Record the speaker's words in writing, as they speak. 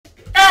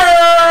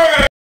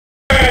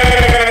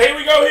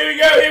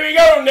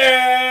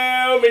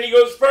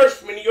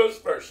goes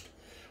first.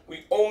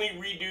 We only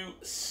redo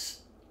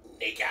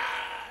Snake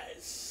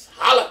Eyes.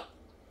 Holla.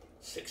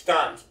 6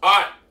 times. All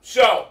right.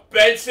 So,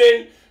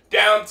 Benson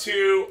down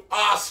to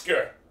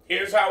Oscar.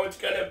 Here's how it's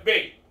going to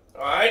be.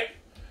 All right.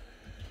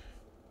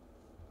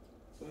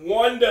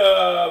 1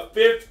 to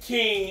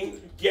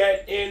 15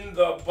 get in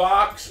the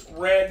box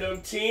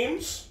random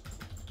teams.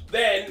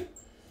 Then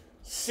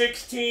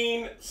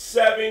 16,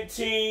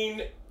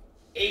 17,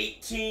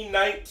 18,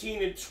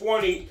 19, and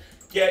 20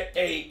 get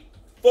a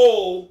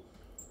full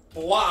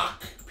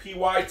block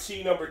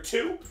PYT number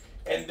 2.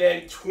 And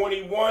then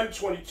 21,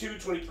 22,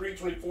 23,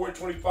 24,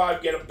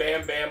 25 get a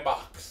Bam Bam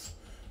box.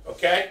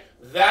 Okay?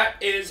 That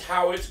is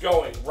how it's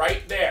going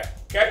right there.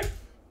 Okay?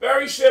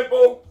 Very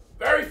simple.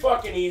 Very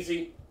fucking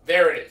easy.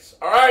 There it is.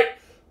 All right?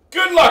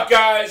 Good luck,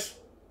 guys.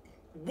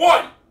 1.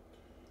 How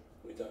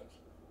many times?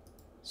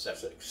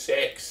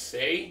 6.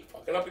 See?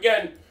 Fucking up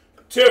again.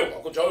 2.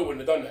 Uncle Joey wouldn't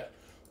have done that.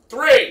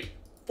 3,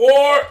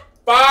 4,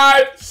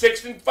 5,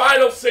 6th and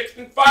final. 6th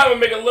and final.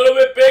 Make it a little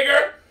bit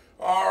bigger.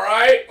 All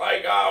right?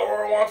 Like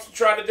Aurora wants to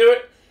try to do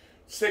it.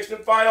 6th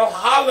and final.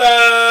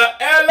 Holla!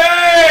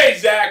 L.A.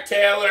 Zach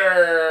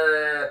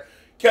Taylor.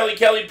 Kelly,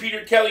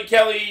 Peter,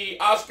 Kelly,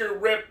 Oscar,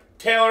 Rip,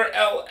 Taylor,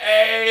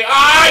 L.A.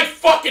 I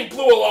fucking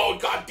blew a load.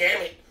 God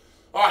damn it.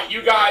 All right,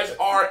 you guys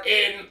are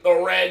in the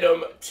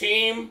random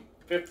team.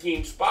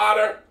 15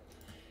 spotter.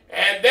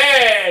 And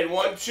then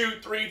 1, 2,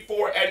 3,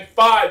 4, and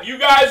 5. You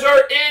guys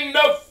are in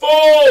the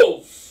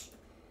fulls.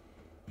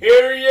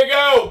 Here you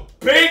go.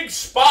 Big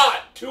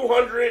spot.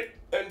 $200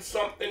 and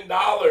something.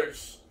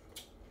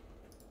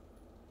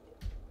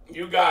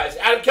 You guys.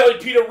 Adam, Kelly,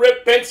 Peter,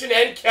 Rip, Benson,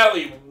 and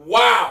Kelly.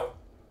 Wow.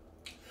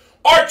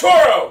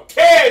 Arturo,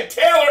 Tan,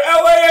 Taylor,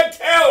 L.A., and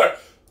Taylor.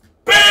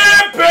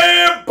 Bam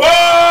Bam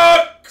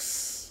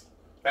Box!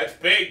 That's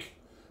big.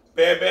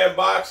 Bam Bam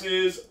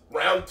Boxes.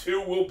 Round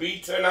 2 will be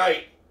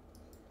tonight.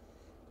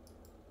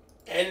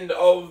 End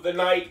of the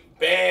night.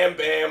 Bam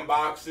Bam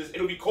Boxes.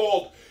 It'll be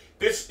called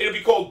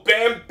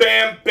Bam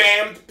Bam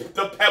Bam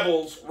the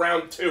Pebbles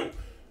Round 2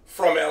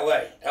 from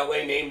L.A.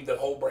 L.A. named the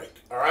whole break.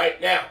 All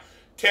right? Now,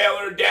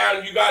 Taylor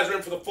down. You guys are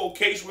in for the full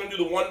case. We're going to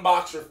do the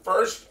 1-boxer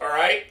first. All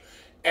right?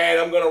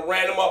 And I'm going to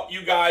random up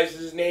you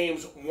guys'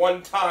 names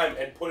 1 time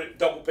and put it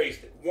double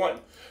pasted. 1,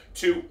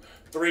 2,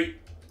 3,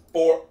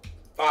 4,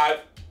 5,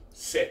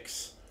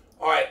 6.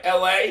 All right,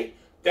 L.A.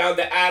 down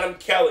to Adam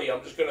Kelly.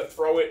 I'm just going to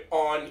throw it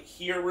on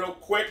here real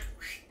quick.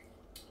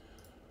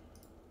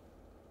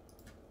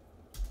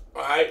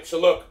 All right, so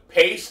look,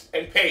 paste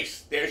and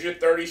paste. There's your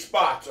 30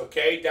 spots,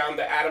 okay? Down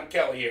to Adam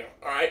Kelly here.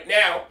 All right,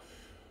 now,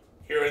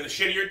 here are the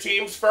shittier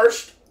teams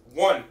first.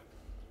 1,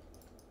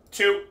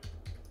 2,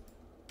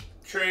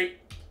 3,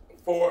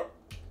 4,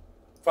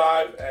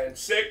 5, and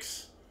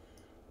 6.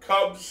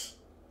 Cubs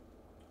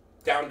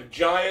down to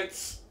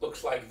Giants.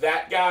 Looks like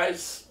that,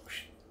 guys.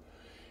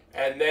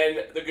 And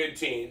then the good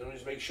teams. Let me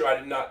just make sure I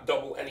did not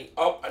double any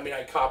up. I mean,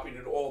 I copied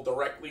it all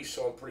directly,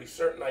 so I'm pretty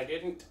certain I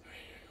didn't.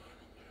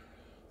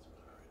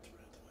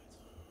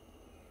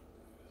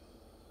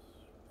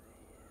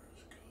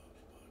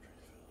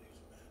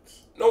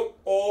 Nope,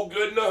 all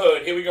good in the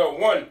hood. Here we go.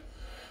 1,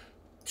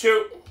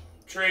 2,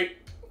 3,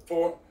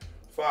 4,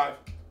 5,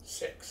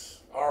 6.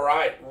 All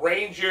right,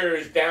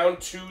 Rangers down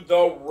to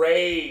the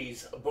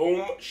Rays.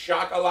 Boom,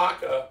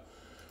 shakalaka.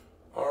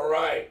 All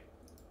right,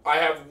 I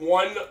have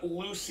 1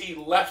 Lucy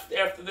left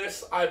after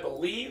this, I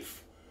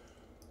believe.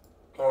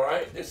 All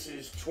right, this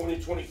is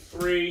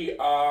 2023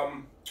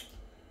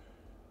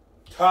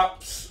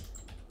 Topps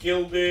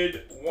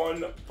Gilded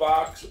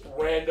 1-box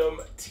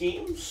random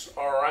teams.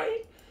 All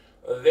right,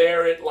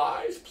 there it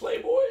lies,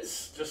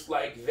 Playboys, just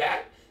like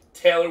that.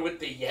 Taylor with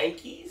the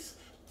Yankees.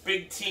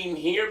 Big team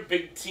here,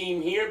 big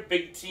team here,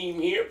 big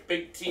team here,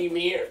 big team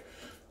here,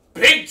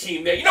 big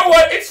team there. You know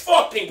what? It's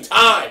fucking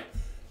time.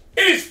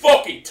 It is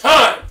fucking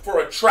time for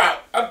a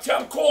Trout.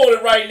 I'm calling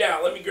it right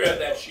now. Let me grab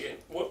that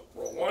shit. Whoop,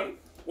 roll 1.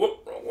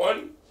 Whoop, roll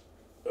 1.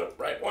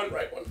 Right one,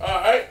 right one.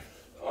 All right.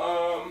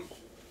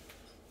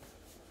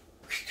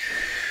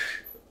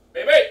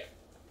 Baby,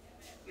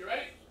 you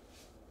ready?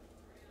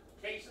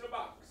 Case in the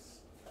box.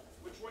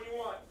 Which one you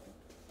want?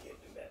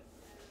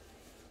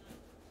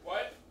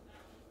 What?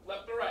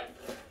 Left or right?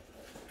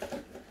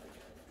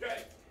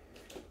 Okay.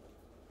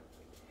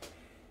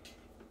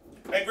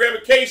 And grab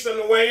a case on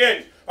the way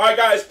in. All right,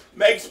 guys.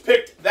 Meg's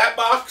picked that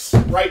box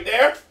right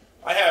there.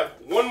 I have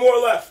 1 more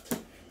left.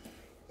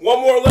 1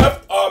 more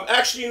left.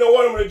 Actually, you know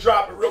what? I'm going to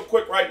drop it real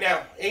quick right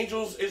now.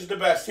 Angels is the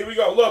best. Here we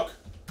go. Look.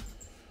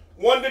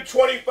 1 to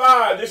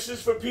 25. This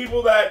is for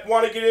people that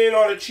want to get in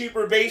on a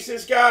cheaper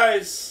basis,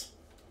 guys.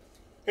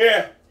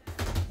 Here.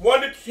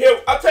 1 to...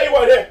 Here. I'll tell you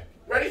what. Here.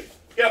 Ready?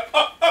 Yeah.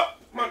 Up,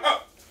 up. Come on,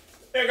 up.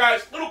 Here,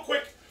 guys. Little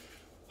quick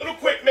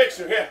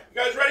mixer. Here.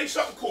 You guys ready?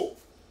 Something cool.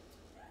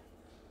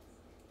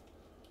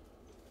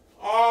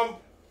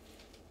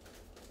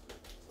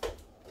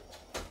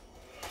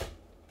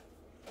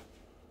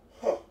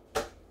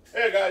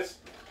 Here, guys.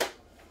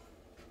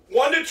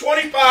 1 to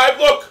 25.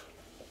 Look.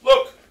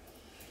 Look.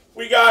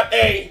 We got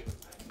a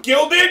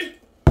Gilded,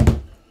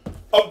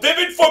 a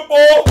Vivid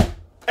Football,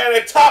 and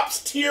a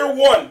Topps Tier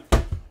 1.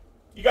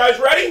 You guys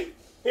ready?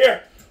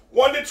 Here,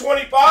 1 to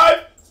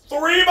 25,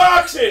 3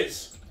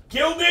 boxes.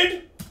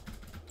 Gilded,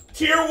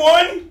 Tier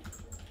 1,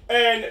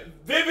 and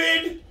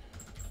Vivid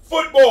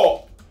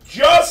Football.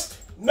 Just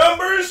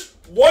numbers,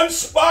 1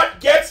 spot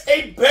gets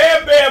a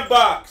Bam Bam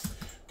box.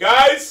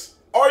 Guys,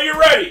 are you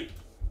ready?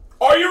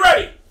 Are you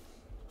ready?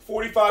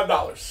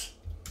 $45.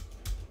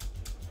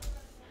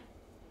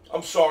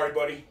 I'm sorry,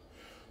 buddy.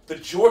 The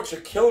jorts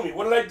are killing me.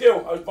 What did I do?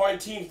 I was buying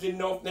teams, didn't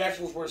know if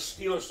Nationals were a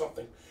steal or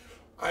something.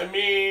 I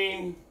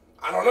mean,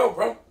 I don't know,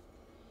 bro.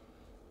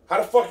 How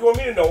the fuck you want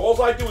me to know?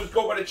 All I do is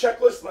go by the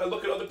checklist and I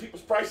look at other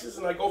people's prices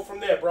and I go from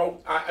there, bro.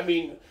 I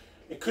mean,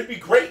 it could be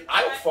great.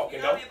 I don't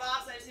fucking know.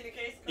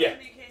 Yeah.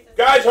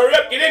 Guys, hurry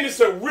up. Get in. This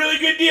is a really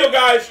good deal,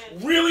 guys.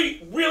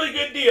 Really, really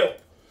good deal.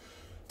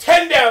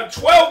 10 down,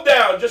 12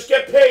 down. Just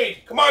get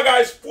paid. Come on,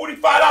 guys.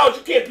 $45.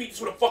 You can't beat this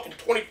with a fucking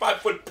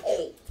 25-foot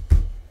pole.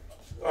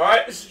 All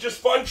right? This is just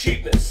fun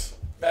cheapness.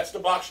 That's the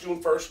box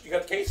doing first. You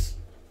got the case?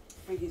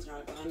 Frankie's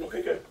not behind me.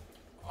 Okay, good.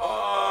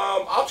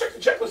 I'll check the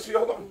checklist for you.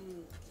 Hold on.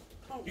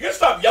 You gotta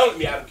stop yelling at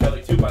me, Adam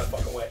Kelly, too, by the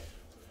fucking way.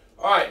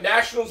 All right,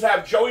 Nationals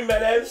have Joey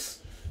Menez,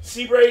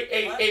 Seabrae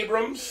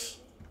Abrams.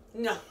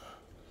 No.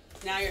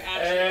 Now you're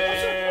actually.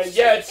 And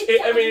yeah,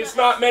 I mean, it's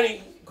not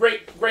many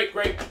great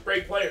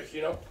players,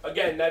 you know.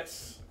 Again,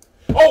 that's.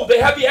 Oh, they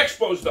have the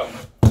Expos though.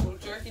 What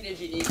jerky did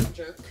you eat,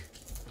 jerk?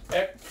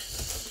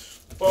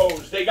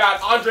 Expos. They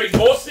got Andre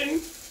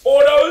Dawson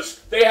autos.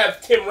 They have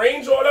Tim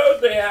Raines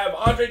autos. They have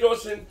Andre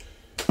Dawson,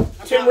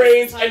 Tim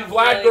Raines, and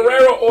Vlad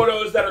Guerrero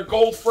autos that are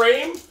gold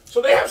frame.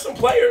 So they have some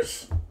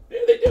players. Yeah,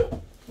 they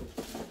do.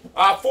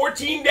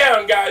 14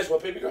 down, guys.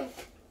 What, baby girl?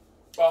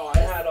 Oh, I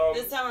had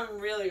This time I'm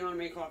really going to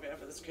make coffee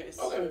after this case.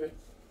 Okay, baby.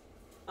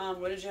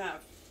 What did you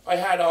have? I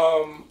had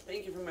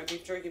Thank you for my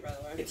beef jerky, by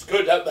the way. It's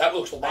good. That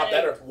looks a lot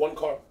better. 1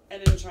 car. I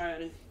didn't try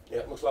any.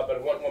 Yeah, it looks a lot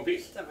better. One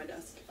piece. It's at my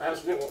desk. I have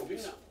some one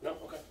piece. No.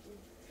 Okay.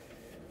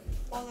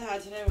 All I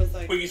had today was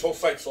like. Twiggy's whole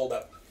site sold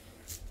out.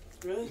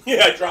 Really?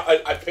 Yeah,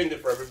 I pinned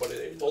it for everybody.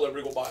 They told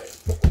everybody to go buy it.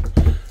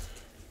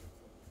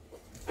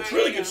 It's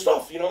really good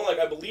stuff, you know. Like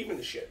I believe in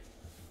the shit.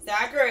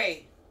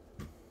 Zachary.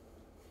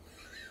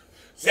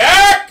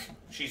 Zach!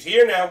 She's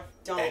here now.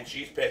 Don't. And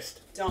she's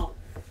pissed. Don't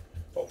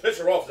piss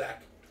her off,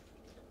 Zach.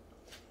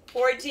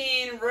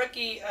 14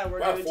 rookie. We're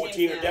wow, doing 14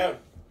 teams are now. down.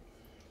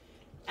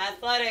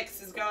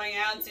 Athletics is going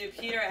out to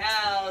Peter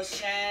L.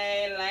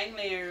 Shea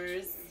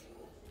Langeliers.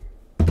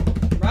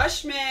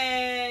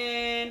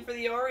 Rushman for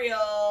the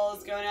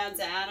Orioles going out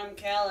to Adam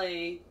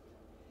Kelly.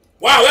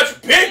 Wow, that's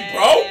big,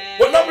 bro.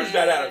 What number is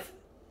that out of?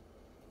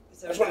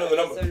 That's one of the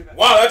numbers.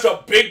 Wow, that's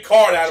a big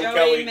card, Adam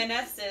Kelly. Joey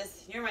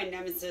Meneses. You're my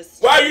nemesis.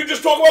 Wow, you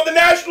just talking about the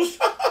Nationals?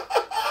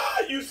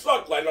 You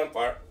suck. Light on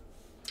fire.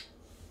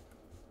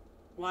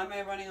 Why am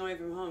I running away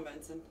from home,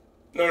 Benson?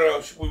 No.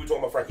 We were talking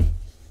about Frankie.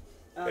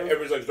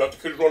 Everybody's like, "Dr.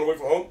 Kid's running away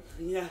from home?"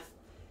 Yeah.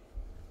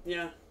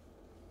 Yeah.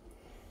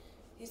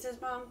 He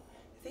says, Mom,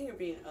 I think you're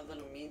being a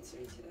little mean to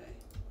me today.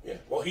 Yeah.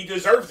 Well, he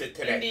deserves it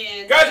today.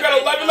 Indians, guys,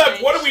 got 11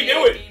 left. What are we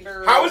doing?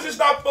 How is this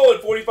not full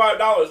at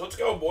 $45? Let's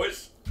go,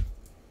 boys.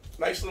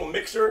 Nice little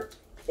mixer.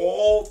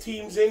 All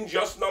teams in,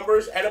 just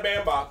numbers, and a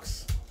band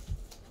box.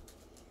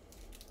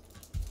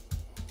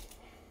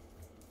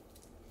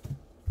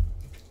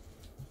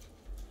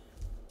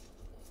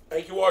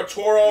 Thank you,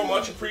 Arturo.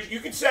 Much appreciated. You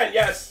can send,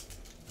 yes.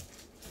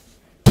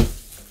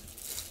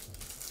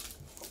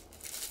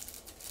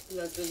 Is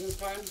that business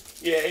card?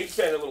 Yeah, he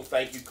sent a little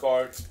thank you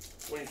card.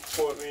 When you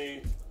support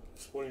me,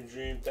 supporting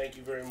Dream, thank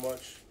you very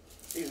much.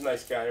 He's a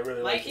nice guy. I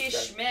really like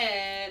this guy.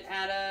 Mikey Schmidt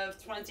out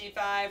of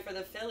 25 for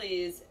the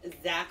Phillies.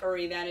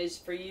 Zachary, that is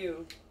for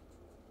you.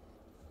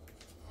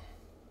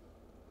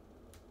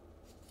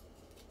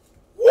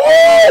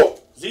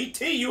 Whoa!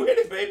 ZT, you hit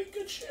it, baby.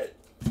 Good shit.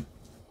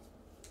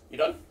 You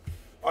done?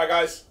 All right,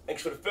 guys.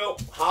 Thanks for the fill.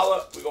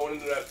 Holla. We're going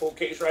into that full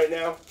case right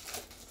now.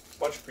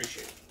 Much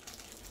appreciated.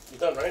 You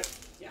done, right?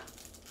 Yeah.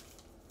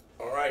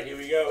 All right, here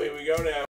we go. Here we go now.